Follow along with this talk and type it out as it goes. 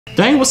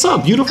Dang, what's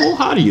up, beautiful?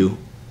 How do you?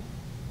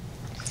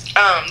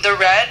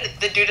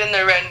 The dude in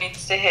the red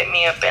needs to hit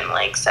me up in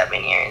like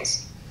 7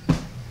 years.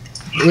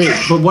 Wait,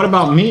 but what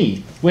about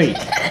me? Wait.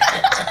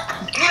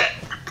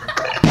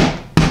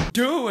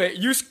 Do it.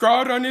 You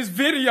scrolled on this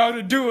video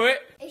to do it.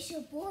 It's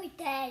your boy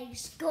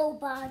Daddy's Go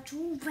by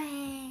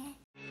Joovier.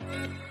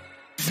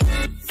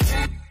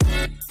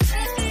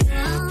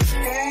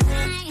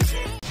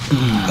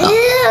 Ew!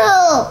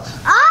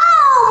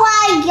 Oh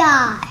my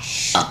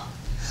gosh!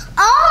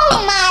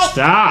 Oh my!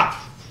 Stop!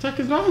 What the heck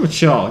is wrong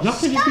with y'all? Y'all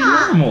can just be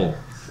normal.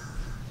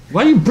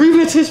 Why are you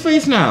breathing into his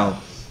face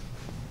now?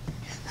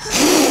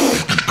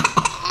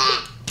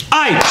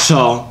 Alright,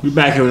 y'all. We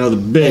back here with another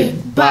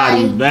big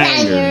body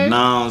banger. Know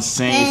what I'm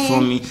saying?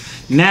 For me.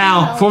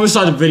 Now, before we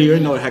start the video, you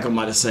know what the heck I'm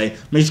about to say.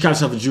 Make sure you got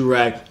yourself a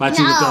Joovier. Buy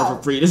 2 with 3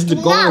 for free. This is the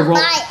golden roll.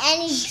 Buy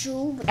any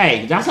Joovier.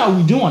 Hey, that's how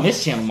we do on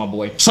this channel, my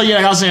boy. So yeah,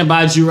 like I was saying,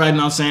 buy a Joovier, you know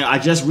what I'm saying? I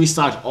just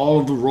restocked all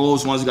of the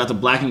rolls ones. We got the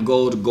black and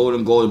gold, the gold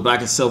and gold, the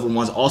black and silver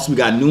ones. Also, we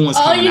got new ones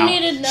coming out. All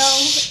you need to know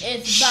is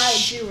buy a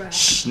Joovier.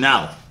 Shh,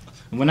 now.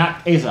 We're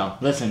not, Azo,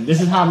 listen,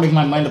 this is how I make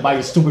my money to buy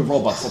your stupid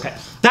Robux, okay?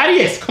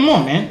 Thaddeus, come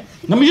on, man.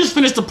 Let me just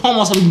finish the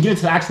promo so we can get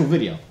into the actual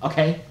video,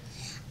 okay?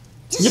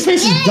 Your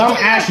face is dumb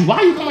ashy. Why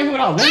are you coming here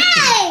without wiping?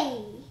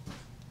 Hey!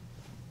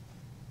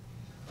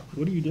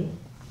 What are you doing?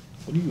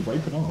 What are you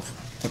wiping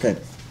off? Okay.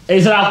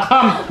 Azo,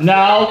 come.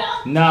 No.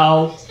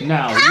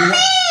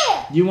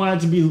 You wanted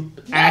to be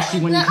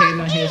ashy when you came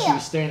in here, so you're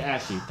staying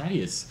ashy.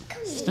 Thaddeus,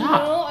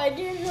 stop. No, I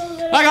didn't know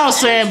that. Like I was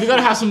saying, we're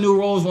gonna have some new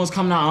rolls ones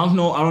coming out. I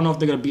don't know if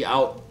they're gonna be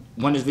out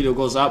when this video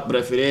goes up, but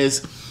if it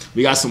is,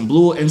 we got some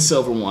blue and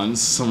silver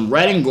ones, some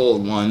red and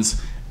gold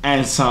ones,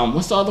 and some,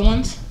 what's the other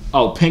ones?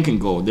 Oh, pink and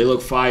gold. They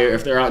look fire.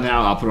 If they're out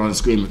now, I'll put it on the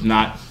screen. If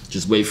not,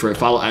 just wait for it.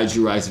 Follow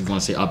Joovier if you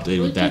want to stay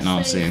updated with that. Know what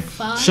I'm saying?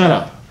 Fire? Shut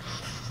up.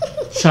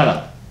 Shut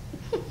up.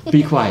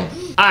 Be quiet.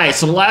 Alright,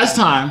 so the last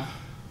time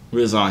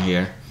we was on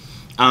here,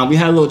 we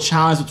had a little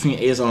challenge between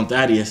Azo and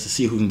Thaddeus to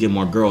see who can get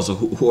more girls,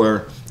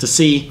 or to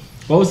see,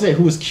 what was it,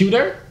 who was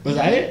cuter? Was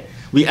that it?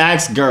 We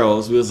asked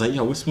girls, we was like,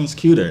 yo, which one's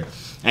cuter?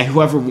 And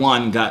whoever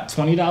won got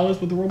 $20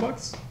 with the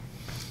Robux.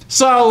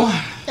 So,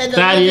 And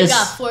Thaddeus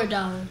got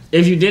 $4.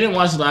 If you didn't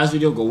watch the last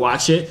video, go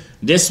watch it.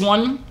 This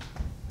one,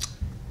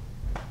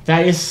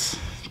 Thaddeus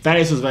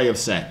was very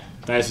upset.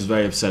 Thaddeus was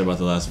very upset about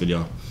the last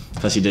video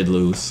because he did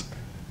lose.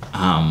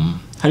 How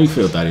do you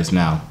feel, Thaddeus,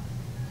 now?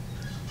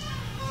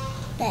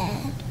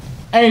 Bad.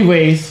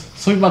 Anyways,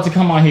 so we're about to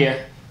come on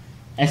here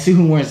and see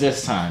who wins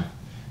this time.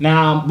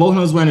 Now, both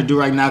of us wearing a do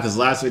right now because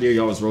last video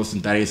y'all was roasting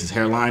Thaddeus'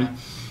 hairline.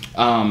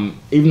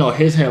 Even though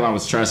his hairline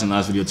was trash in the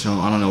last video too,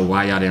 I don't know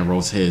why y'all didn't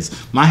roast his.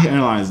 My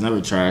hairline is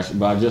never trash,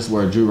 but I just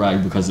wear a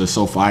Joovier because they're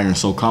so fire and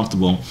so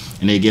comfortable,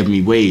 and they give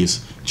me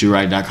waves.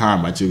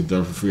 Joovier.com, buy 2 with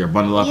 3 for free, or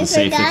bundle up and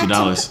save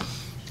 $50.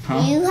 Huh?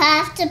 You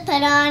have to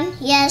put on,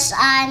 yes,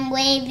 I'm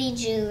wavy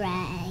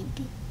Joovier.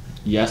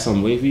 Yes,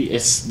 I'm wavy.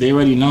 They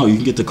already know. You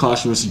can get the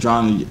costume, Mr.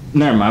 John.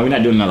 Never mind, we're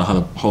not doing another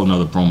whole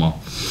nother promo.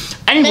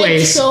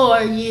 Anyways, make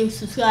sure you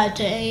subscribe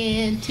to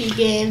ANT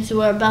Games.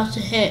 We're about to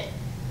hit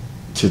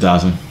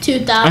 2,000.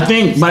 2,000. I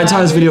think by the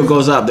time this video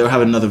goes up, they'll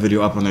have another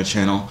video up on their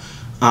channel.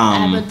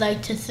 I would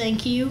like to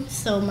thank you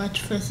so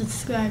much for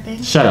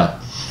subscribing. Shut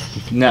up.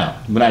 No,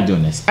 we're not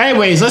doing this.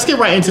 Anyways, let's get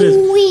right into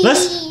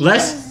this.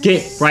 Let's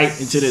get right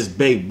into this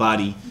big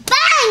body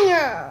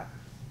banger.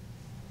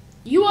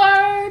 You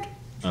heard?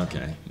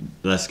 Okay,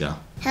 let's go.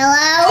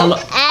 Hello.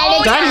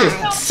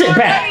 Thaddeus, sit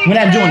back. We're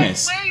not doing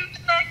this.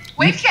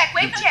 Wave check.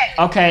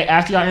 Okay,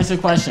 after y'all answer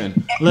the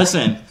question.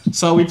 Listen,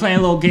 so we playing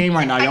a little game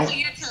right now. Hi to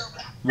YouTube.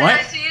 What?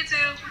 Hi to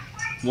YouTube.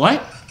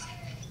 What?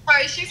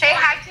 Sorry, say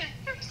hi to.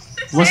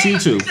 What's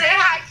YouTube? Say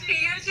hi to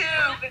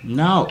YouTube.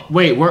 No,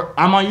 wait.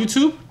 I'm on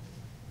YouTube.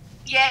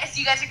 Yes,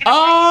 you guys are gonna.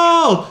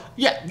 Oh,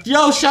 yeah.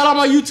 Yo, shout out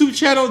my YouTube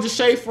channel, The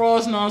Shea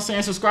Frost. Know what I'm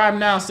saying? Subscribe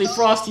now. Stay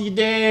frosty, you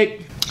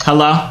dig?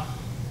 Hello.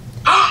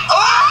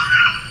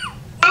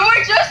 We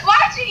were just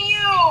watching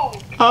you.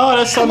 Oh,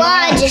 that's so Come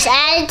on, nice. just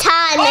add a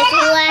time if you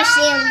want to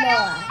see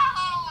more.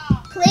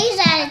 Please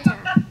add a time.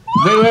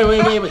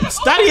 Wait.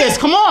 Thaddeus,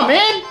 come on,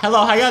 man.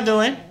 Hello, how y'all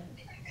doing?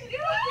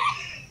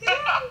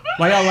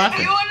 Why y'all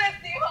laughing? You wanna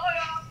see?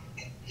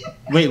 Hold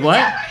on. Wait,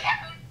 what?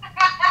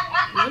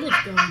 What is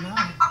going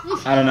on?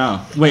 I don't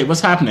know. Wait,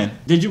 what's happening?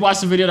 Did you watch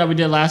the video that we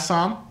did last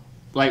time?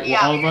 Like,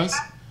 with all of us?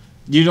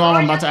 You know what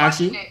I'm about to ask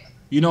you?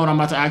 You know what I'm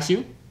about to ask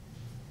you?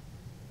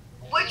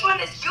 Which one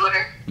is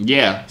cuter?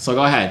 Yeah, so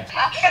go ahead. The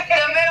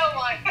middle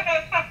one.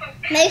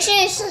 Make sure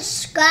you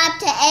subscribe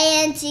to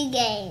ANT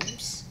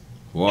Games.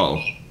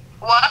 Whoa.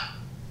 What?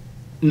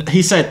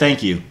 He said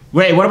thank you.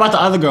 Wait, what about the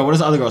other girl? What does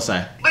the other girl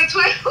say?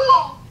 Between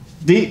who?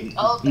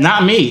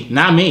 Not me.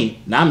 I'm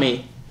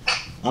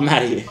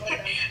out of here.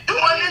 The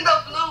one in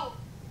the blue.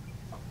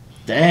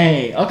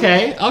 Dang.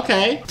 Okay.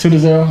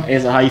 2-0.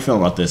 Asa, how you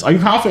feeling about this? Are you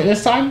confident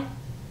this time?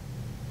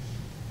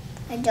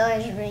 My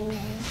door's ringing.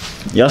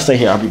 Y'all stay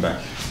here. I'll be back.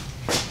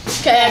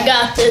 Okay, I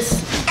got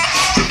this.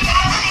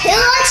 Who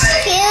looks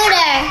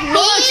cuter? Who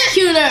looks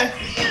cuter?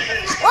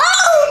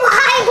 Oh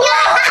my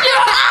God!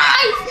 Your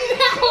eyes!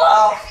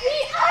 No! The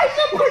eyes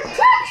of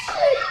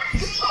protection!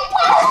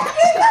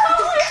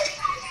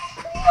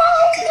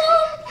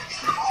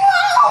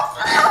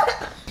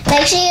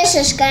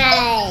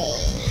 subscribe.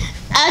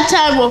 Add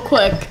time real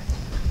quick.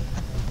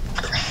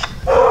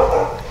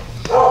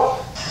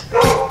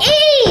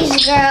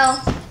 Ease,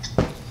 girl.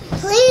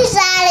 Please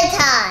add a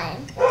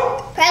time.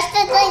 Press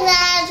the thing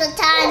that has the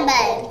time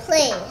button,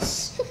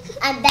 please.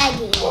 I'm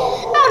begging you.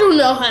 I don't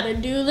know how to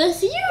do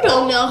this. You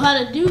don't know how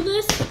to do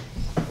this.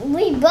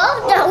 We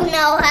both don't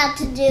know how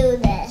to do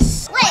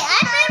this. Wait,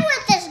 I've been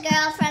with this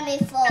girl from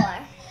before.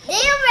 Do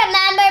you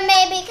remember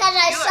me? Because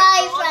I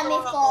saw you from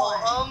before.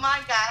 Oh my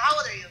God, how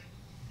old are you?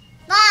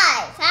 5.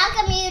 How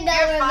come you don't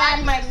You're 5,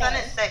 remember my me? son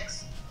is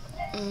 6.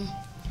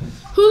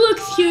 Who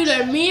looks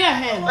cuter, me or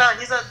him? Oh,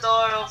 he's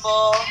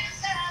adorable.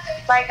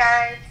 Bye,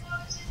 guys.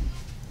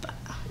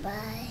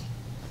 Bye.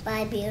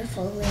 Bye,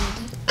 beautiful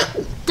lady.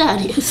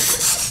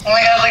 Thaddeus. Oh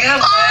my God,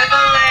 look how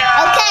little they are.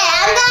 Okay,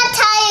 I'm gonna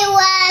tell you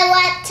what I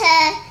want to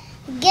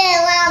get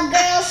around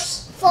girls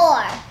for.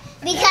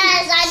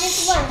 Because I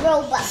just want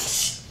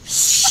Robux.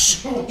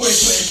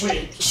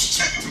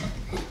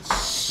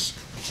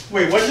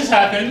 Wait, what just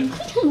happened?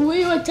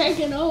 We were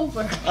taking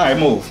over. Alright,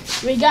 move.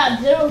 We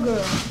got 0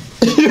 girls.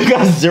 You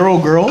got 0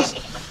 girls?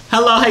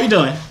 Hello, how you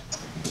doing?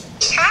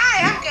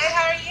 Hi, I'm good.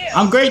 How are you?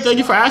 I'm great, thank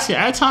you for asking.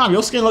 At time,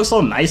 your skin looks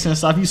so nice and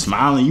stuff. You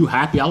smiling, you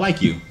happy. I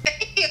like you.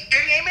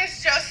 Your name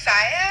is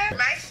Josiah?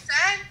 My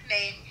son's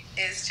name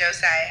is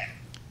Josiah.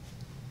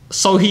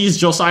 So he's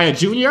Josiah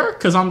Joovier,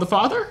 because I'm the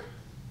father?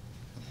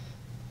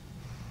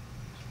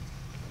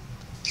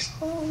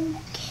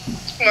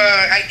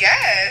 I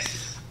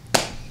guess.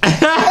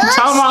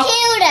 Tell my- Who's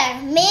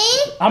cuter, me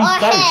I'm or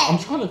Thaddeus. him? I'm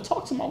trying to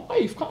talk to my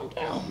wife. Calm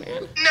down,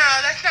 man.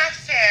 No, that's not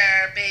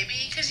fair,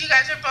 baby, because you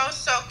guys are both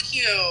so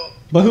cute.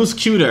 But who's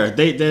cuter?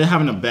 They're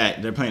having a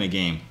bet. They're playing a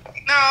game.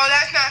 No,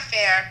 that's not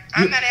fair.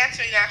 I'm not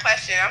answering that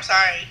question. I'm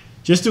sorry.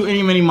 Just do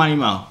any, mini, money,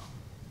 mo.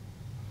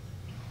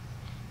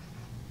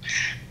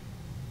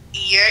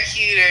 You're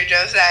cuter,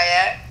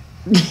 Josiah.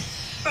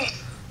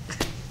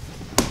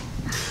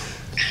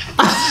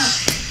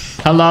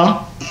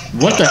 Hello?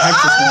 What the heck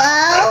is this?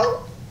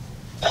 Hello?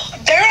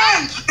 They're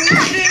on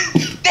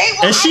YouTube.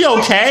 They Is she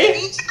okay?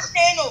 YouTube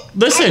channel.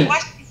 Listen, I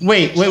watch the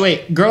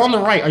wait. Girl on the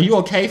right, are you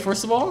okay,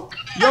 first of all?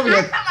 You over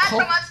here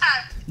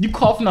you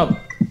coughing up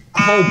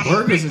whole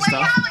burgers and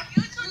stuff.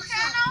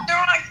 They're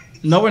on.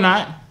 No, we're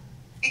not.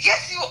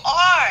 Yes, you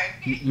are.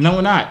 No,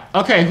 we're not.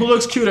 Okay, who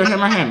looks cuter,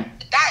 him or him?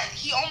 That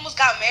he almost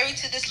got married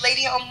to this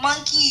lady on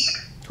Monkey.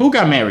 Who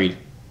got married?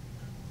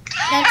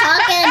 They're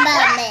talking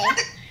about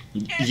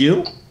me.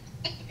 You?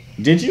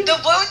 Did you? The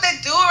boy with the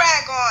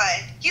do-rag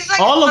on. He's like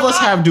All of us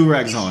have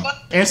do-rags on.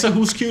 Answer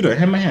who's cuter,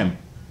 him or him?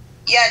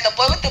 Yeah, the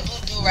boy with the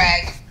blue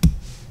do-rag.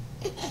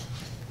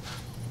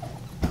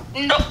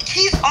 No,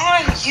 he's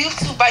on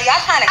YouTube, but y'all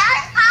trying to.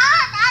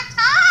 That's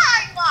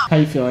time. How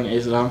you feeling,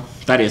 Isabel?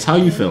 That is, how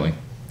you feeling?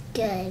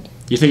 Good.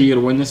 You think you're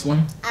gonna win this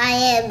one? I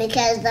am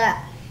because I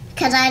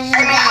just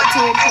got 2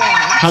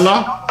 points.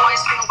 Hello?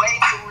 It's been way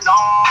too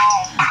long.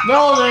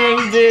 No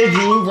things did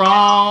you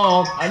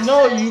wrong. I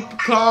know you can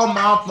call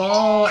my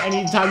phone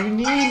anytime you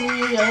need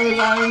me,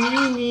 anytime you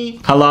need me.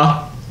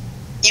 Hello?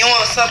 You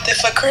want something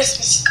for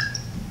Christmas?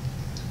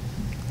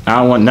 I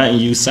don't want nothing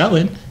you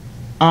selling.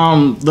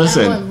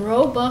 Listen. I want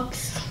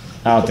Robux.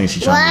 I don't think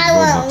she's Well, trying I to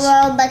want do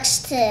Robux. Robux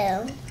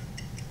too.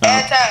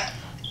 Anton.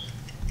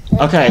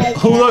 Okay,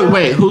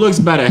 who looks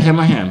better, him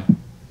or him?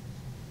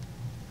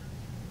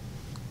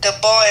 The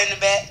boy in the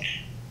back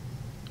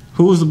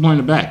Who was the boy in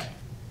the back?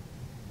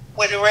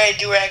 with the red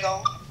do-rag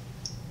on.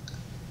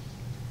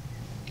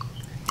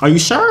 Are you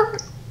sure?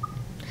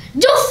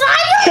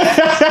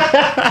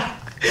 Josiah!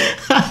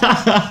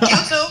 You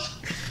too?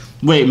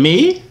 Wait,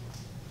 me?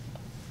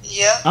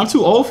 Yeah. I'm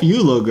too old for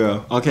you, little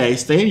girl. Okay,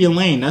 stay in your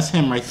lane. That's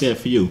him right there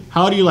for you.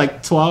 How old are you,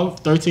 like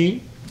 12,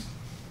 13?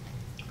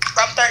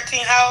 I'm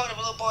 13. How old the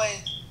little boy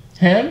is?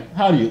 Him?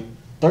 How old are you?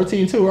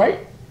 13 too, right?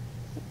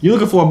 You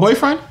looking for a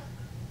boyfriend?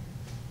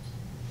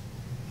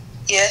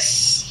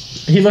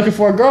 Yes. He looking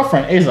for a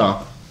girlfriend.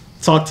 Azon,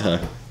 talk to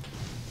her.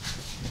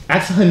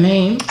 Ask her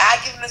name. I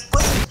give him this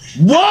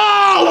pussy.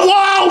 Whoa!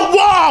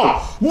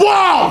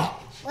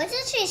 What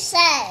did she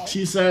say?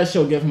 She says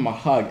she'll give him a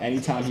hug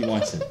anytime he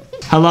wants it.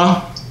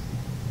 Hello?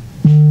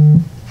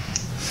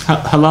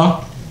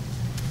 Hello?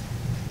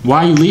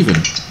 Why are you leaving?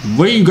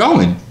 Where are you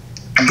going?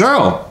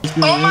 Girl.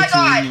 Oh my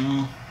God.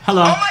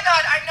 Hello? Oh my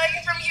God, I know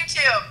you're from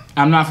YouTube.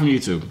 I'm not from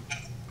YouTube.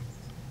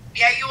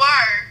 Yeah, you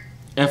are.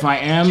 If I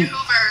am... Joovier.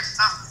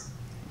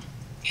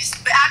 You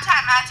add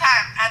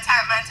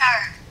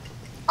time.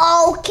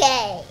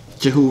 Okay.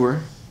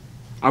 Joovier.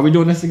 Are we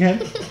doing this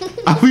again?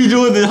 Are we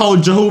doing the whole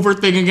Joovier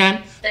thing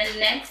again? The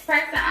next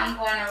person I'm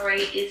going to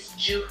rate is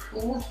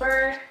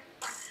Joovier.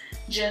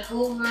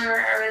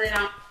 Joovier, I really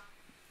don't.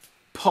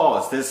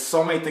 Pause. There's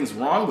so many things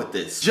wrong with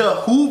this.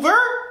 Joovier?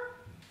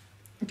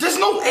 There's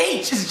no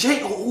H. It's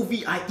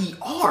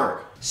Joovier.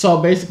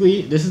 So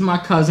basically, this is my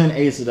cousin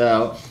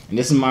Asadel, and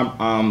this is my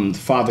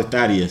father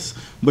Thaddeus.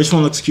 Which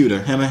one looks cuter,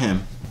 him or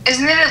him?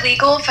 Isn't it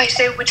illegal if I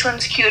say which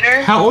one's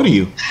cuter? How old are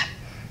you?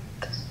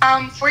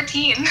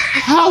 14.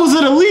 How is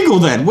it illegal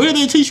then? Where did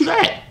they teach you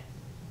that?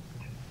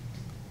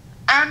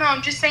 I don't know.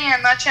 I'm just saying.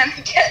 I'm not trying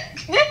to get.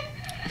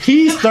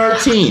 He's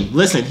 13.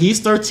 Listen, he's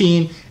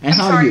 13. And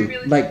how are you?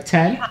 Really? Like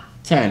 10?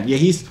 10. Yeah,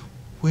 he's...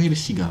 Where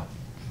does she go?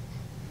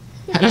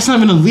 That's not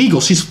even illegal.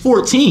 She's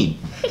 14.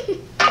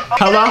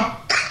 Hello?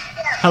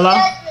 Hello?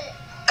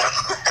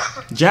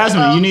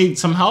 Jasmine, you need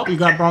some help? You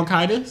got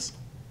bronchitis?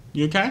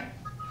 You okay?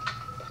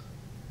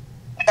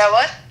 That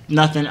what?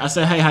 Nothing. I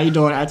said, hey, how you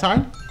doing at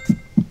time?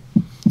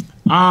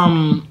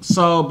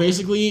 So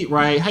basically,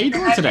 right, how you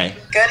doing today?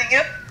 Good, and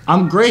you?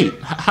 I'm great.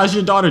 How's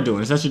your daughter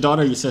doing? Is that your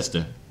daughter or your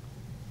sister?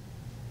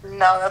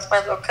 No, that's my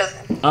little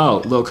cousin. Oh,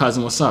 little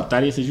cousin, what's up?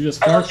 Thaddeus, did you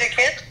just Are fart? those your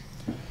kids?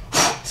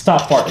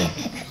 Stop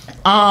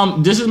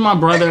farting. This is my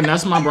brother, and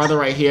that's my brother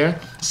right here.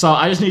 So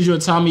I just need you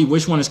to tell me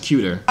which one is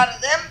cuter. Out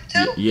of them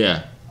two?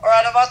 Yeah. Or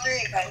out of all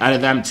three guys? Out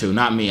of them two,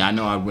 not me. I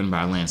know I'd win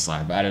by a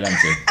landslide, but out of them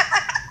two.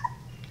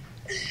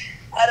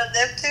 Out of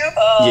them two?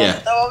 Yeah.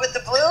 The one with the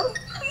blue?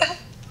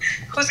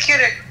 Who's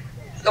cuter?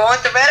 The one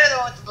with the red or the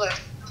one with the blue?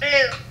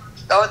 Blue.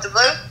 The one with the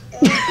blue?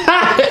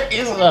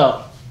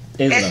 Isabel.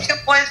 It's 2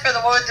 points for the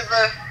one with the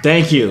blue.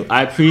 Thank you.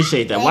 I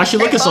appreciate that. Why is she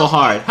looking so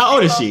hard? How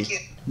old is she?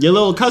 Cute. Your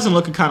little cousin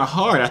looking kind of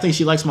hard. I think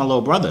she likes my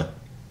little brother.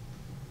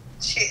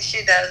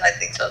 She does. I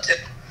think so too.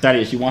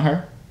 Thaddeus, you want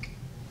her?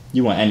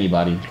 You want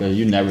anybody? Because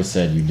you never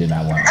said you did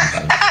not want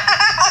anybody.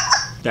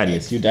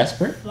 Thaddeus, you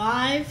desperate?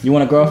 5. You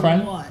want a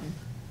girlfriend? 1.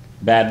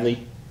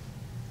 Badly?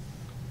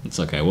 It's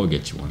okay. We'll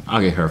get you one. I'll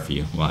get her for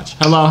you. Watch.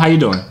 Hello. How you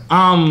doing?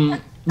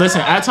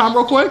 Listen. Add time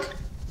real quick.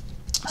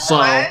 So,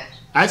 What?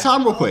 add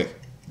time real quick.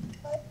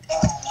 I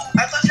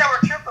thought y'all were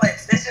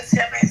triplets. This is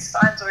him and his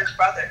sons or his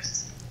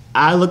brothers.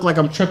 I look like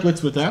I'm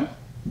triplets with them.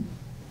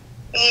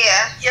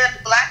 Yeah. Yeah,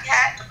 the black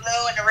hat, the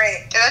blue, and the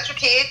red. Are that your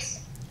kids?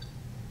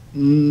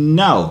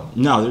 No,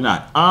 they're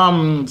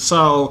not.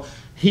 So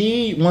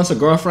he wants a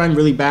girlfriend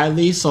really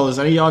badly. So is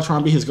any of y'all trying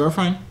to be his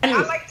girlfriend? I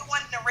like the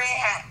one in the red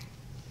hat.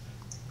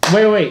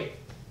 Wait.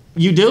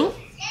 You do?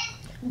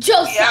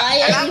 Josiah.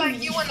 Yeah. And I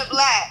like you in the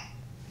black.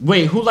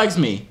 Wait, who likes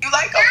me? You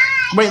like them?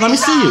 Wait, let me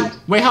see you.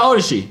 Wait, how old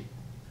is she?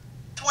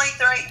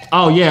 23.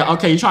 Oh yeah,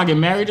 okay. You trying to get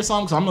married or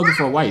something? Cause I'm looking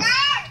for a wife.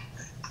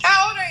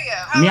 How old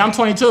are you? Me, I'm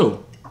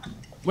 22.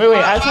 Wait,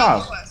 add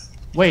time.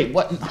 Wait,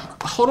 what?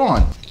 Hold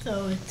on.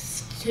 So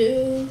it's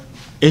 2.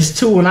 It's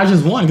 2 and I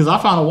just won because I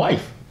found a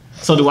wife.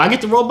 So do I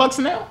get the Robux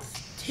now?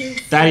 2.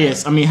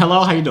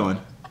 Hello, how you doing?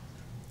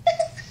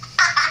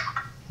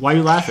 Why are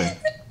you laughing?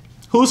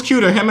 Who's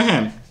cuter, him or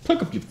him?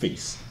 Pick up your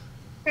face.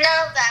 No,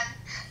 that.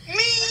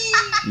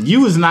 Me.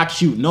 You is not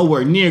cute,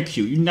 nowhere near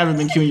cute. You've never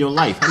been cute in your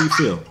life. How do you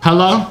feel?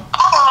 Hello?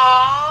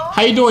 Aww.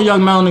 How you doing,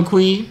 young Melanin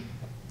Queen?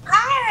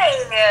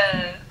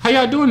 Hi. How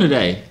y'all doing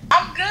today?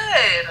 I'm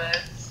good.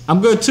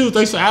 I'm good too,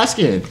 thanks for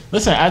asking.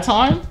 Listen, at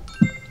time?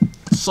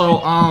 So,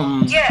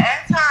 Yeah,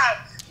 at time.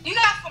 You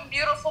got some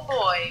beautiful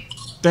boys.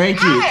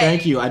 Thank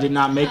you. I did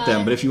not make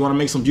them, but if you want to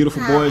make some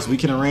beautiful boys, we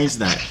can arrange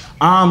that.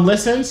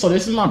 Listen, so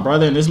this is my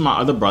brother and this is my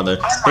other brother.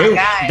 Oh my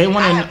God. They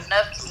want I to. have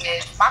enough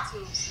kids. My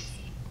two's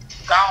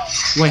gone.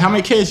 Wait, how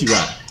many kids you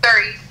got?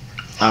 3.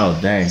 Oh,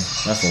 dang,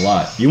 that's a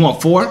lot. You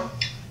want 4?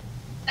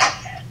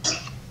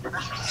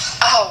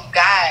 Oh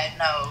God,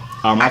 no.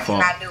 Oh, my I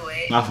fault. cannot do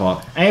it. My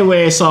fault.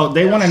 Anyway, so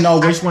they want to know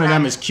which one of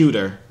them is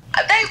cuter.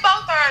 They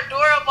both are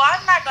adorable.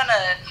 I'm not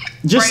gonna.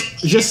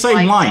 Just say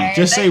like one. that.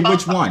 Just They say both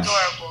which are one.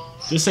 Adorable.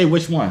 Just say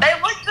which one. They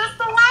look just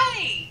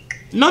alike.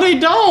 No, they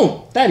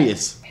don't. That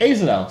is.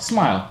 Isabel,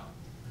 smile.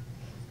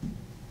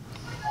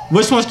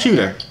 Which one's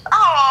cuter?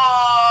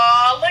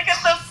 Aww, look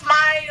at the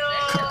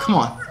smile. Come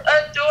on.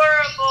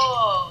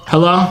 Adorable.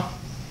 Hello?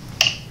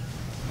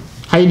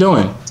 How you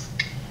doing?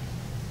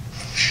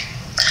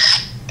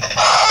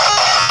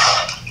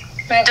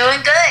 I'm doing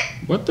good.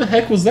 What the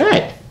heck was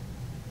that?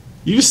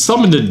 You just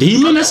summoned a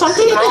demon or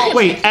something?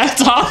 Wait, at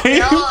time?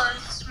 No,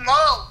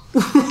 smoke.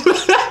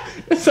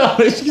 It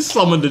sounded like she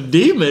summoned a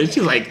demon.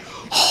 She's like,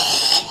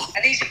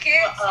 Are these your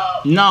kids?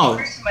 no.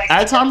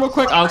 At time real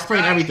quick, I'll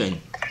explain everything.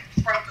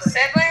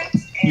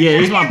 Siblings? Yeah,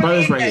 these my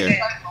brothers right here.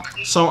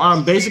 So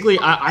basically,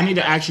 I need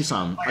to ask you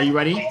something. Are you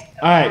ready? All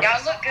right.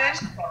 Y'all look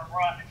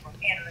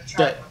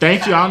good.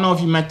 Thank you. I don't know if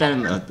you meant that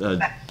in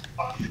a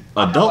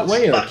adult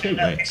way or a kid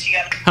way.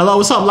 Hello,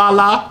 what's up,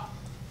 Lala?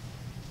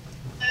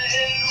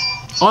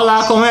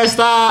 Hola, ¿cómo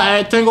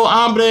está? Tengo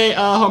hambre,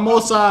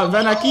 hermosa.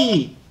 Ven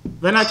aquí.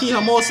 Ven aquí,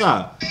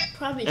 hermosa.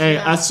 Probably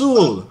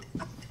Azul.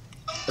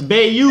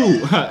 Bello.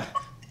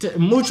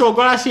 Mucho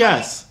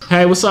gracias.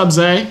 Hey, what's up,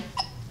 Zay?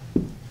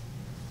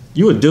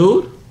 You a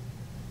dude?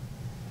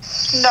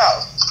 No.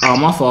 Oh,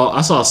 my fault.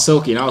 I saw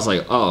Silky and I was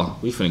like, oh,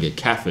 we finna get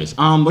catfish.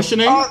 What's your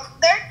name? Oh,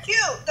 they're cute.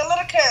 The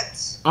little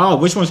kids. Oh,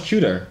 which one's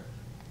cuter?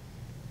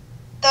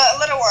 The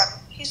little one.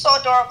 He's so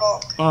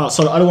adorable. Oh,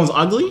 so the other one's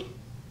ugly?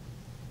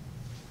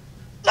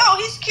 No,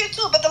 he's cute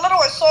too, but the little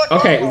one's so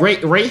adorable.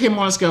 Okay, rate him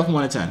on a scale from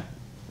 1 to 10.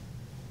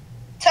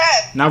 10.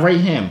 Now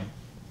rate him.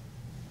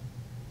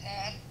 9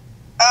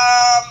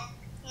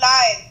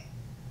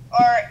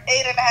 or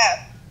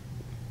 8.5.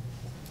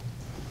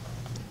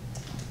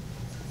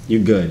 You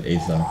good,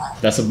 Asa.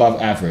 That's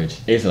above average.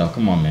 Asa,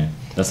 come on, man.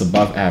 That's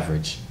above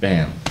average.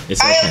 Bam.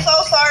 It's I am okay.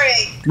 so sorry.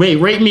 Wait,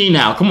 rate me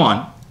now. Come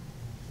on.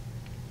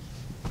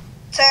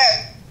 10.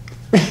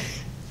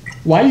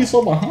 Why are you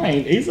so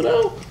behind,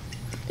 Isabel?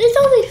 It's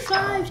only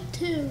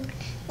 5-2.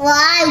 Well,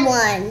 I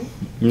won.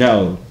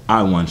 No,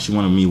 I won. She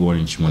wanted me more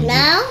than she wanted you.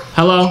 No?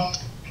 Hello?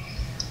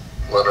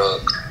 What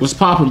up? What's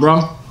poppin',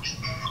 bro?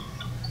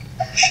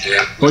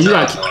 Shit. Well, you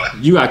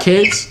got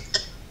kids?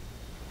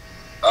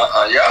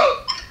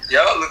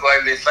 Y'all look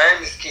like they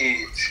famous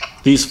kids.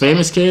 These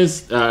famous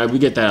kids? We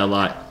get that a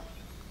lot.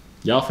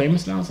 Y'all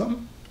famous now or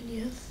something?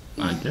 Yes.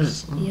 I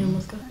guess. You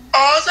almost got.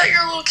 Oh, is that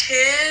your little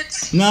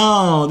kids?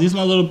 No, these are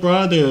my little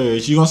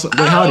brothers. You gonna?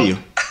 Wait, how old are you?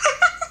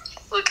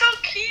 Look how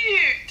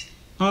cute.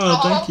 Oh,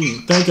 thank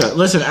you. Thank you.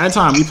 Listen, at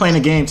time, we playing a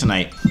game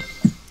tonight.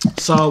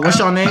 So, what's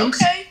your names?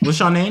 Okay. What's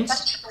your names?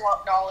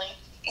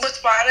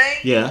 What's my name?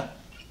 Yeah.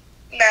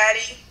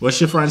 Maddie. What's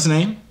your friend's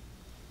name?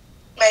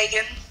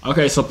 Megan.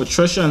 Okay, so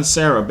Patricia and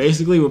Sarah.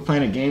 Basically, we're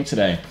playing a game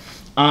today.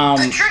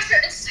 Patricia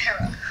and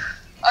Sarah.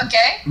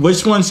 Okay.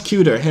 Which one's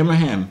cuter, him or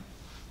him?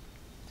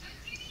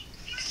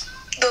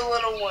 The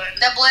little one.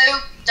 The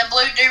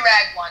blue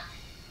do-rag one.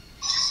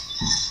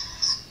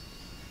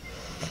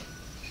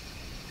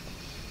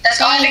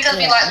 That's only because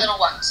we like little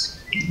ones.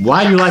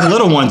 Why do you like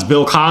little ones,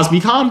 Bill Cosby?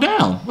 Calm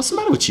down. What's the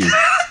matter with you?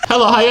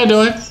 Hello, how you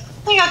doing?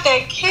 You got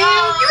that kid. You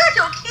got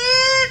your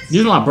kids.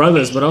 These are my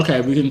brothers, but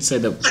okay, we can say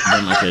that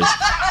they're my kids.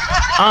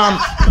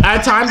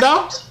 At time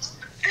though?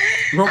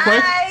 Real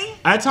quick. Hi.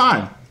 At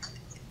time.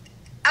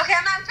 Okay,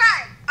 I'm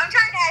trying to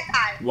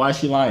add time. Why is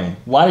she lying?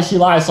 Why did she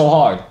lie so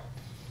hard?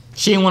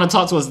 She didn't want to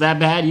talk to us that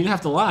bad. You didn't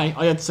have to lie.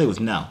 All you had to say was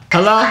no.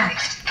 Hello?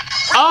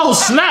 Oh,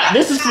 snap.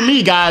 This is for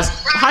me, guys.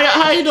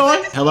 How you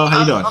doing? Hello, how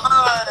you doing?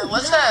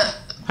 What's up?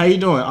 How you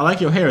doing? I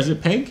like your hair. Is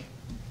it pink?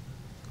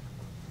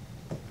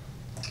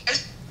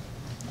 It's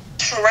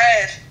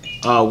red.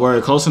 Oh,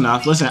 word. Close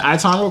enough. Listen, eye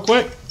time real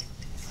quick.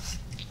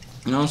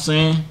 You know what I'm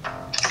saying?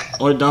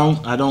 Or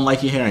don't. I don't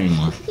like your hair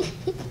anymore.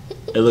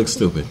 It looks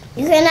stupid.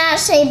 You cannot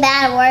say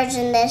bad words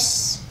in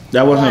this.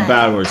 That wasn't a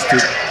bad word.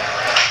 Stupid.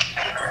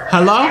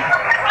 Hello?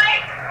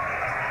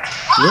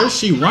 Where's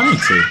she running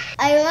to?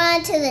 Are you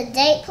running to the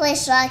date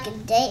place so I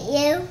can date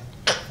you?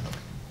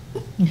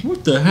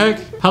 What the heck?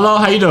 Hello,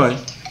 how you doing?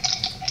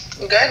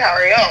 Good, how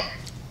are you?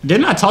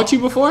 Didn't I talk to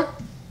you before?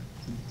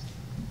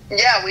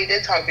 Yeah, we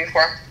did talk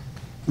before.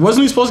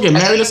 Wasn't we supposed to get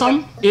married or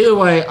something? Either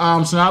way,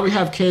 so now we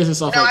have kids and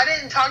stuff. No, like, I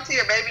didn't talk to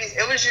your babies.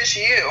 It was just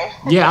you.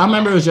 yeah, I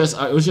remember it was just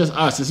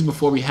us. This is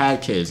before we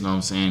had kids. Know what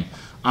I'm saying?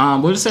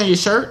 What is saying your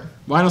shirt?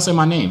 Why don't say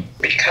my name?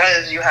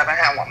 Because you haven't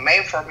had one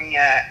made for me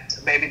yet,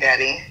 baby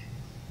daddy.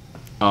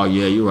 Oh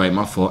yeah, you're right.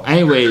 My fault.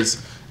 Anyways,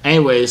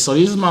 so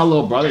these are my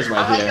little brothers I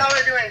right hope here. y'all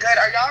are doing good.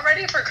 Are y'all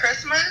ready for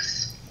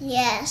Christmas?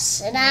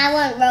 Yes, and I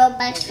want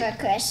Robux for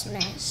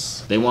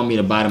Christmas. They want me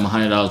to buy them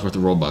 $100 worth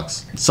of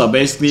Robux. So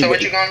basically, So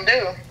what you gonna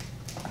do?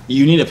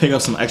 you need to pick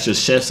up some extra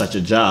shifts at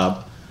your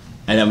job,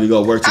 and then we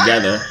go work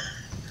together.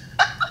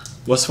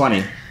 What's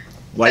funny?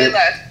 Why? Say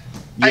less.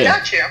 I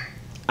got you.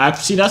 I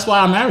see. That's why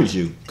I married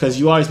you, cause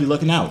you always be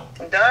looking out.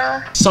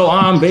 Duh.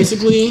 So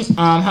basically,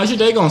 how's your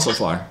day going so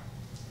far?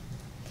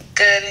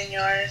 Good, and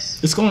yours?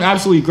 It's going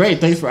absolutely great.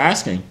 Thanks for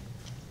asking.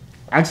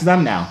 Ask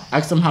them now.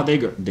 Ask them how their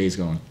day's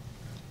going.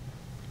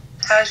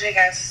 How's your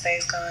guys'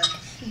 days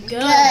going?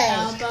 Good.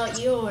 How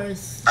about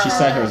yours? She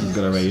said hers was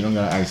good already. You don't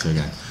gotta ask her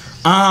again.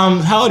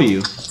 How old are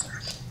you?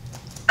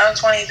 I'm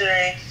 23.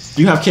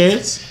 Do you have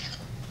kids?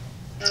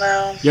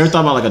 No. You ever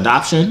thought about like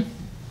adoption?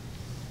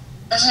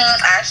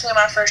 Actually,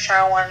 my first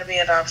child wanted to be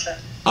adoption.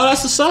 Oh,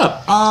 that's what's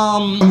up.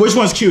 Which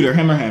one's cuter,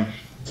 him or him?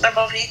 They're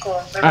both equal.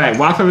 All right,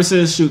 rock paper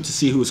scissors shoot to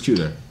see who's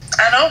cuter.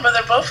 I know, but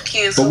they're both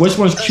cute. But which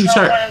one's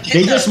cuter?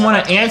 They just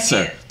want to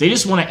answer. Cute. They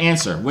just want to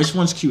answer. Which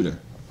one's cuter?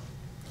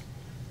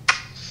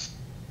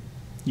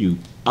 You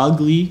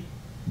ugly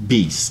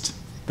beast.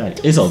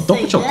 That is a. Don't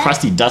put your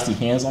crusty, dusty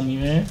hands on me,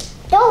 man.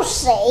 Don't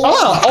say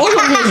Oh, all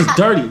your hands is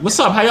dirty. What's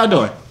up? How y'all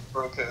doing?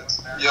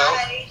 Protest. Yo.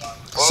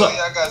 So-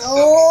 I got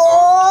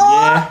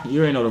Yeah, you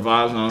already know the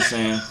vibes. Know what I'm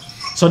saying.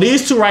 So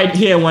these two right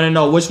here want to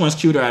know which one's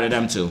cuter out of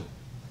them two.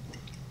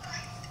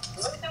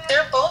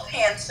 They're both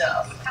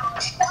handsome.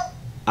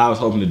 I was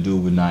hoping the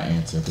dude would not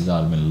answer because that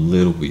would have been a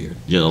little weird.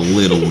 Just a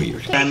little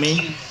weird. You know what I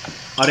mean?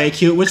 Are they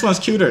cute? Which one's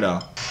cuter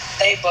though?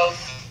 They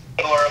both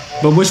adorable.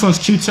 But which one's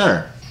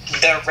cuter?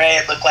 The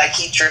red looked like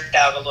he dripped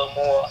out a little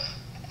more.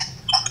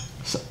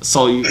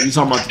 So you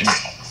talking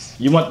about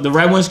you want the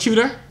red one's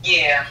cuter?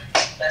 Yeah,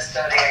 let's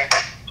go there.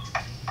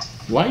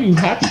 Why are you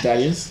happy,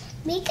 Thaddeus?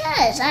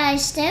 because I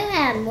still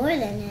have more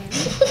than him.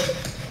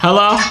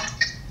 Hello?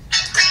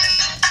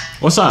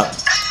 What's up?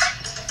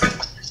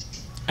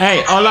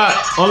 Hey, hola,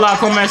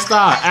 ¿cómo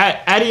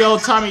está?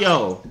 Adiós,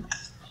 Tamio.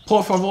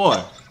 Por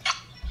favor.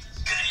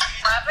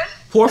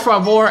 Por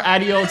favor,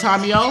 adiós,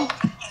 Tamio.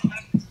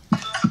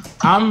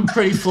 I'm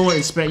pretty fluent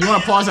in Spanish. You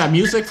want to pause that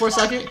music for a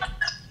second?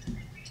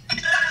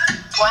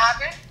 What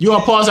happened? You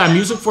want to pause that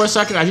music for a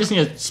second? I just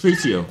need to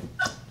speak to you.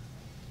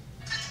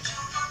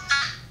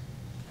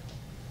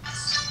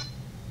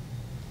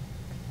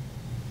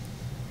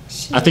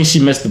 I think she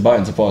missed the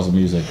button to pause the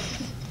music.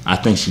 I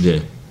think she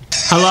did.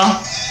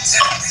 Hello?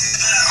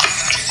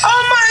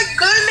 Oh my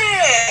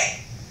goodness!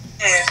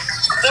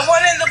 The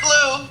one in the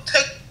blue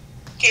took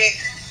it.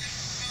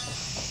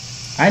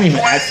 I didn't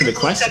even ask for the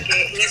question. Took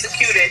it. He's the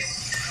cutest.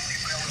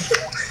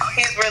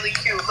 He's really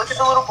cute. Look at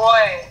the little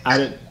boy. I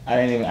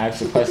didn't even ask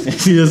the question.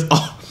 She just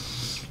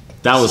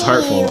that was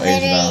hurtful. She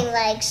literally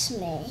likes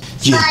me.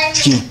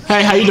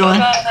 Hey, how you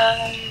doing?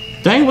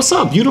 Dang, what's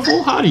up,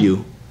 beautiful? How are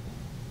you?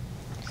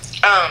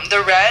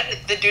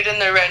 The dude in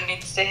the red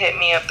needs to hit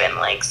me up in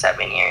like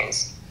 7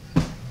 years.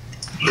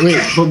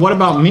 Wait, but what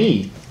about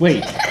me?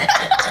 Wait.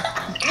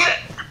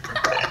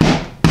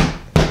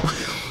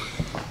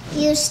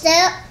 You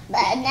still,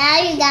 but now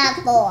you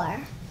got 4.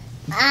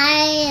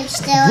 I am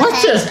still.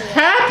 What just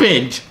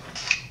happened?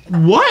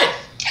 What?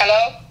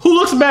 Hello? Who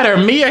looks better,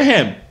 me or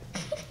him?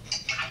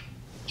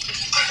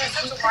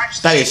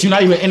 Thaddeus, you're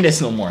not even in this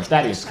no more.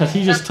 Thaddeus, because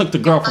he just took the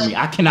girl from me.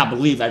 I cannot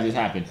believe that just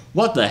happened.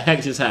 What the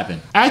heck just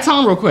happened? Add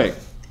time real quick.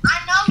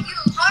 I know you.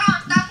 Hold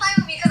on, stop playing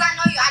with me because I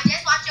know you. I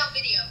just watched your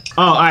video.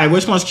 Oh, alright,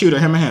 which one's cuter,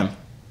 him or him?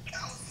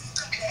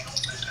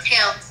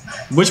 Him.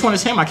 Which one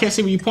is him? I can't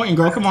see where you pointing,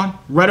 girl. Come on.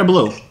 Red or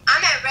blue?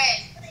 I'm at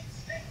red.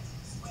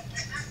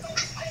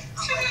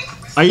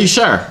 Are you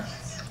sure?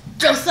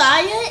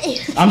 Josiah?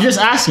 I'm just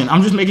asking.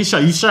 I'm just making sure.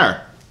 You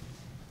sure?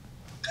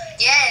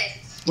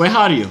 Yes. Wait,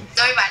 how old are you?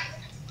 Everybody.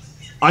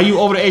 Are you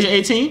over the age of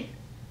 18?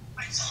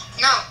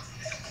 No.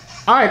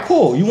 Alright,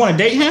 cool. You want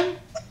to date him?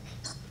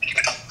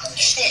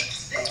 Shit.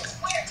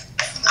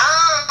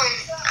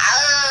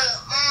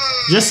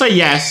 Just say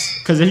yes,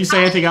 because if you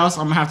say anything else,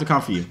 I'm going to have to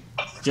come for you.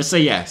 Just say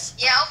yes.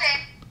 Yeah,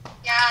 okay.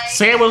 Yeah.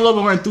 Say it with a little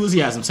bit more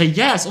enthusiasm. Say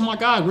yes. Oh my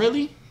God,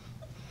 really?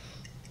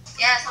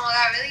 Yes, oh my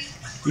God, really?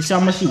 You see how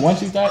much she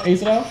wants you, that,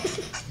 Isabel?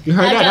 You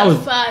heard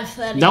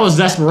that? That was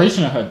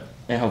desperation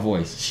in her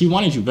voice. She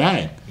wanted you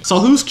bad. So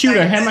who's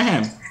cuter, him or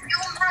him?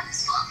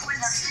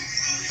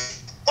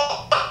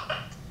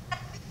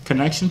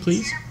 Connection,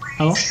 please.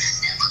 Hello?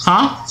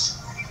 Huh?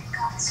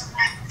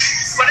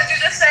 What did you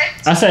just say?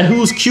 I said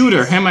who's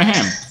cuter, him or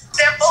him?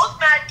 They're both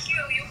not cute.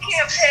 You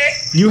can't pick.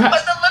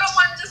 But the little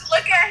one, just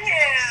look at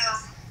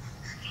him.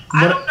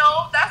 I don't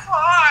know. That's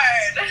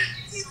hard.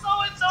 He's so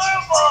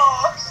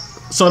adorable.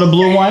 So the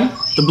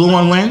blue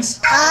one wins?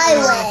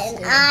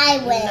 I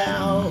win.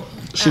 No.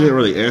 She didn't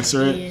really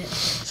answer it. Yeah.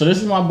 So this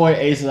is my boy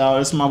Azel.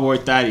 This is my boy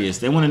Thaddeus.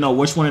 They want to know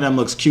which one of them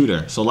looks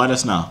cuter. So let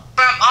us know.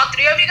 From all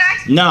 3 of you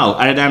guys? No,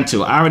 out of them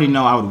 2. I already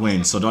know I would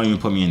win, so don't even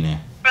put me in there.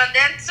 From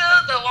them 2,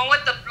 the one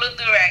with the blue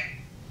durag.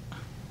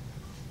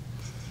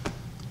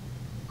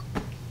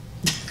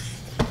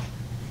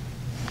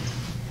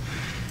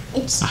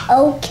 It's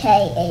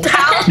okay, Azel.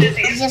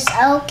 It's just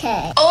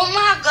okay. Oh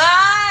my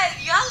God.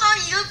 Y'all on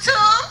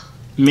YouTube?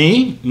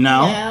 Me?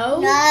 No.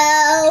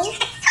 No.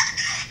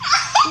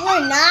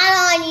 We're not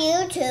on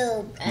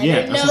YouTube. I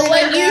didn't know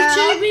what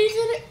YouTube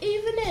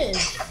even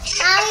is.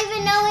 I don't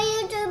even know what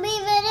YouTube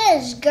even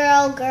is,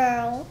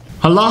 girl.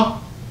 Hello?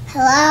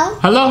 Hello?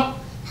 Hello?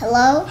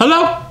 Hello? Hello?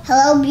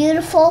 Hello,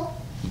 beautiful?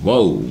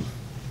 Whoa.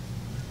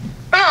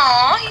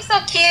 Aw, he's so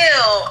cute.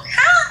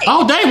 Hi.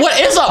 Oh, dang, what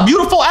is up,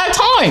 beautiful at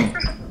time?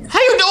 How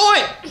you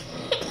doing?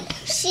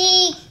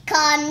 She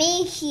called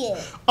me cute.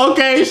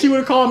 Okay, she would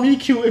have called me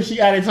cute if she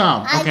added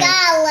time. Okay. I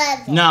got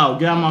 11. No,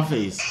 get out of my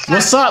face.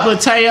 What's up,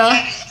 Latea?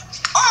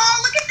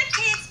 Oh, look at the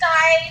kids,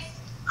 guys.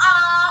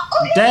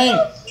 Oh, dang.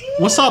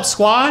 What's up,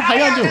 squad? How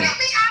y'all doing? Get me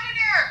out of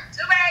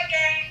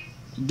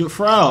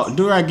there.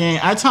 Do-rag gang.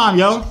 At time,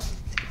 yo.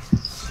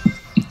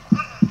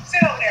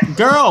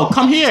 Girl,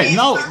 come here.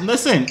 No,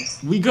 listen.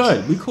 We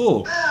good. We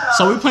cool.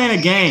 So we playing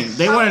a game.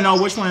 They want to know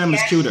which one of them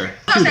is cuter.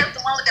 The one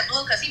with the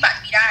blue, because he about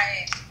to beat our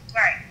ass.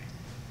 Right.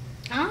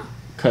 Huh?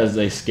 Because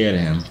they scared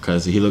of him.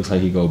 Because he looks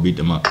like he go beat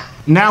them up.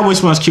 Now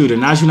which one's cuter?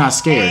 Now you're not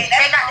scared. They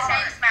got the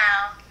same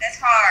smile. That's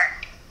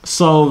hard.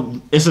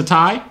 So it's a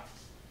tie?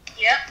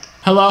 Yep.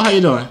 Hello, how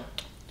you doing?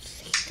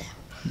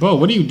 Bro,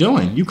 what are you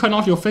doing? You cutting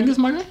off your fingers,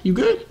 my guy? You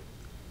good?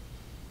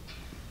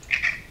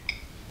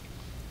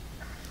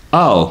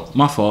 Oh,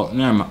 my fault.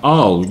 Never mind.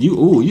 Oh,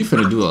 you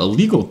finna do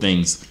illegal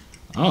things.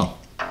 Oh.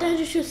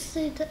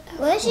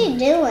 What is he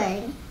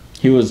doing?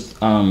 He was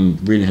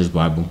reading his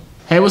Bible.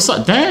 Hey, what's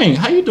up? Dang,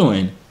 how you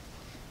doing?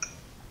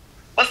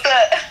 What's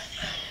up?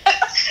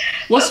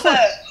 What's up?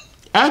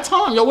 At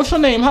Tom, yo, what's your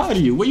name? How old are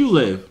you? Where you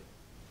live?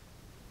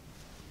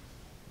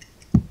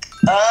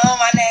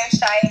 My name's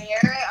Cheyenne.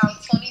 I'm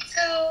 22,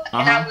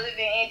 and I live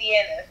in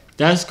Indiana.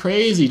 That's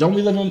crazy. Don't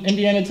we live in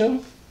Indiana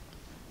too?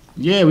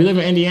 Yeah, we live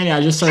in Indiana.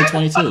 I just turned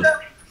 22.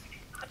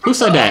 Who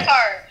said that?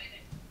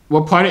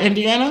 What part of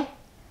Indiana?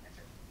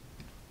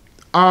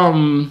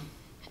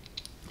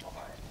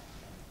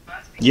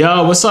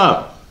 Yo, what's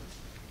up?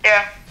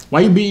 Yeah.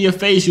 Why you beating your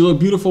face? You look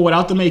beautiful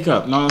without the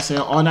makeup. Know what I'm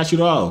saying? All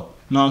natural.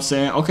 Know what I'm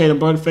saying? Okay, then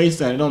burn the face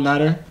then. It don't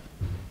matter.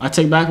 I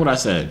take back what I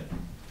said.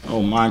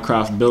 Oh,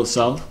 Minecraft built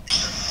self.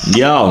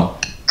 Yo.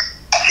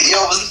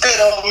 Yo, what's good,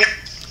 homie?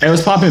 Hey,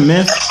 what's poppin',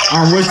 Myth?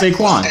 Where's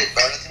Daquan? Hey,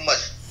 bro, nothing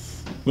much.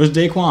 Where's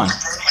Daquan?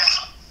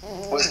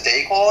 Where's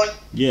Daquan?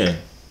 Yeah.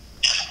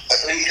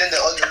 He's in the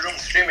other room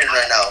streaming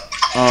right now.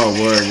 Oh,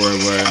 word.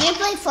 You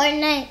play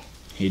Fortnite?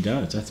 He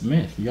does. That's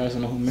Myth. You guys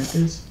don't know who Myth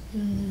is?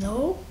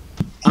 No.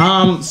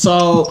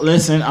 So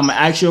listen, I'm gonna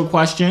ask you a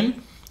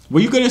question. Were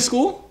you good in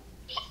school?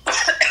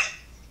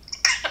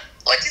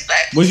 What you say?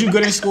 Was you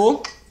good in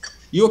school?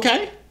 You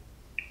okay?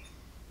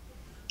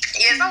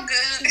 Yes, I'm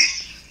good.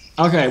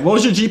 Okay, what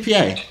was your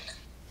GPA?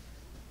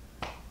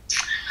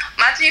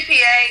 My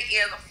GPA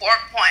is a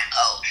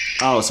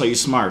 4.0. Oh, so you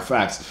smart,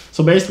 facts.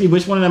 So basically,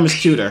 which one of them is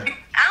cuter?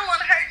 I don't want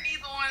to hurt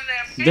neither one of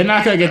them. They're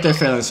not gonna get their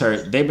feelings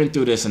hurt. They've been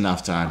through this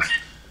enough times.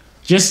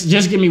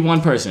 Just give me one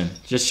person.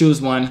 Just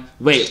choose one.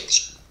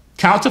 Wait,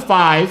 count to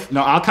 5.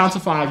 No, I'll count to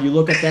 5. You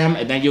look at them,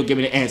 and then you'll give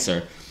me the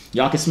answer.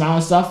 Y'all can smile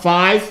and stuff.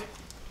 5,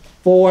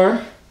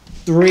 4,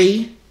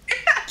 3,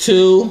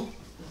 2.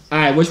 All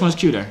right, which one's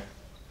cuter?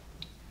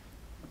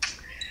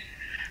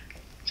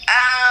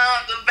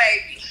 The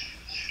baby.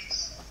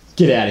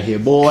 Get out of here,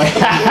 boy.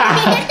 Get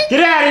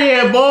out of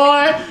here,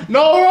 boy.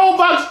 No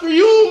Robux for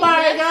you,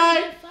 my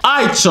guy.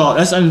 All right, y'all.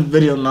 That's the end of the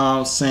video, know what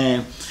I'm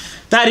saying?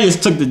 Thaddeus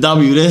took the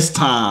W this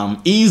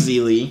time,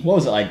 easily. What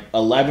was it, like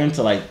 11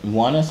 to like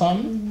 1 or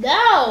something?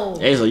 No.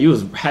 Azel, you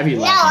was heavy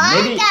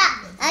laughing. Maybe,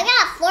 I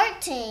got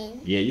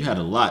 14. yeah, you had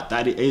a lot.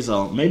 Thaddeus,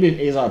 Azel, maybe if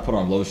Azel put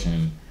on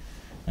lotion.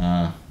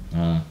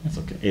 That's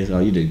okay.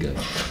 Azel, you did good.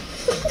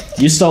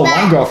 You stole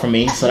one girl from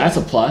me, so that's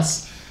a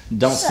plus.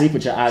 Don't sleep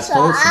with your eyes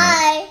closed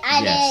tonight.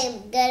 I did a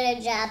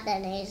gooder job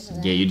than Azel.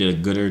 Yeah, you did a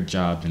gooder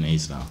job than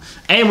Azel.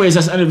 Anyways,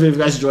 that's the end of the video. If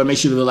you guys enjoyed, make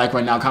sure to leave a like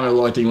right now. Comment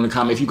below anything you want to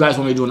comment. If you guys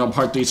want me to do another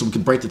part 3 so we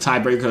can break the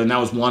tiebreaker, and that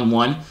was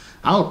 1-1.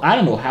 I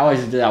don't know how I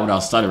just did that without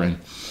stuttering.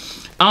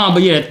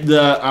 But yeah,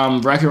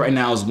 the record right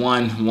now is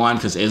 1-1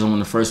 because Azel won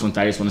the first one,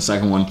 Thaddeus won the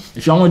second one.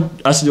 If y'all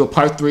want us to do a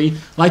part 3,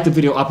 like the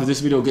video up. If this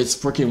video gets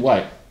freaking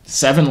what?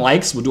 7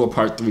 likes, we'll do a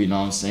part 3, you know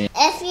what I'm saying?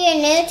 If you're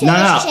new to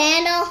this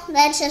channel,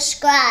 then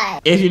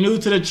subscribe. If you're new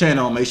to the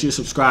channel, make sure you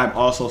subscribe.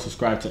 Also,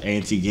 subscribe to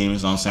A&T Gamers, you know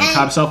what I'm saying?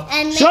 Cop yourself.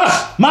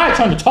 Shush! My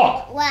turn to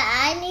talk. What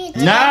I need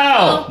to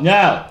No.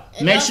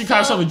 Make sure you cop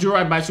yourself a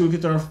Joovier buy 2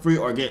 get 3 for free,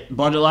 or get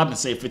bundle up and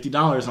save $50, you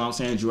know what I'm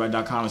saying?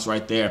 Joovier.com is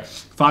right there.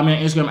 Follow me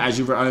on Instagram at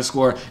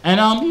Joovier_. And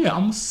yeah,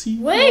 I'm gonna see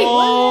you. Wait.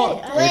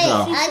 I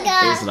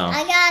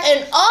got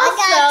and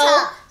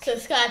also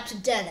subscribe to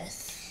Dennis.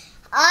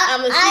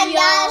 I'm gonna see I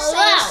gotta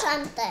say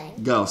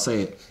something. Go,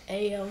 say it.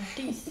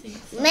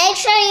 AODC. Make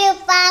sure you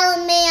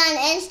follow me on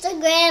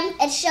Instagram.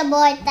 It's your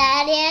boy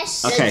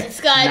Thaddeus. Okay.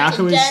 Subscribe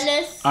to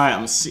Dennis. All right, I'm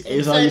gonna see.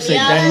 It's all you say.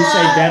 Dennis, you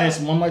say Dennis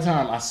one more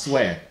time. I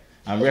swear.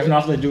 I'm ripping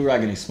off the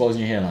do-rag and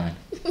exposing your hairline.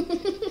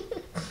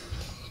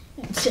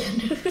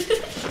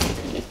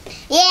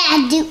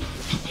 Yeah,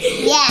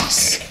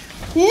 yes.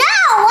 No,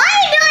 why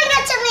are you doing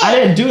that to me? I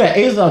didn't do that.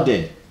 Azel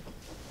did.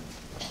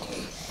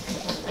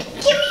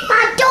 Give me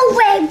my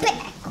do-rag back.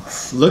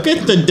 Look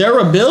at the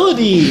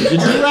durability. The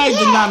do-rag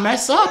did not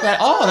mess up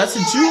at all. That's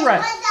a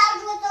do-rag.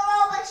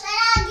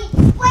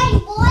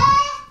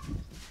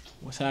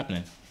 What's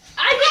happening?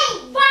 I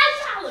get $5.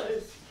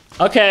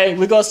 Okay,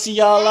 we gonna see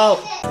y'all out.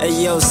 Hey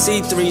yo,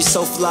 C3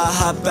 so fly,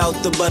 hop out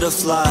the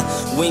butterfly.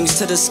 Wings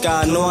to the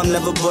sky, no I'm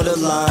never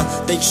borderline.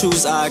 They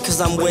choose I, cause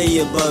I'm way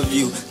above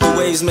you. The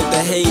waves make the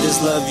haters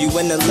love you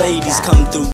when the ladies come through.